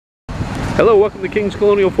Hello, welcome to Kings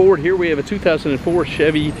Colonial Ford. Here we have a 2004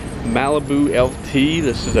 Chevy Malibu LT.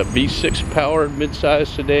 This is a V6 powered midsize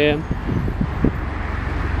sedan.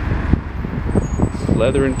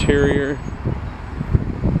 Leather interior.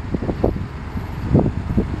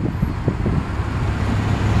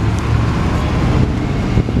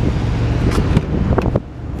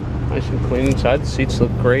 Nice and clean inside. The seats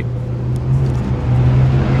look great.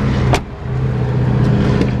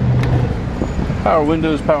 Power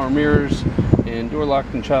windows, power mirrors, and door lock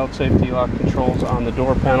and child safety lock controls on the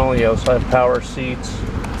door panel. You also have power seats,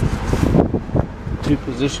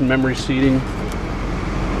 2-position memory seating,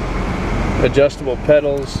 adjustable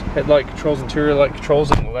pedals, headlight controls, interior light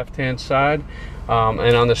controls on the left-hand side,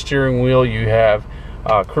 and on the steering wheel you have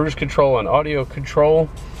cruise control and audio control.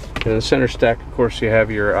 In the center stack, of course, you have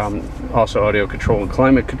your also audio control and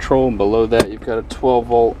climate control, and below that you've got a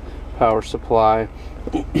 12-volt power supply.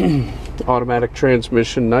 Automatic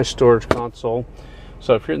transmission, nice storage console.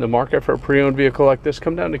 So if you're in the market for a pre-owned vehicle like this,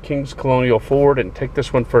 come down to Kings Colonial Ford and take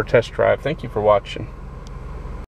this one for a test drive. Thank you for watching.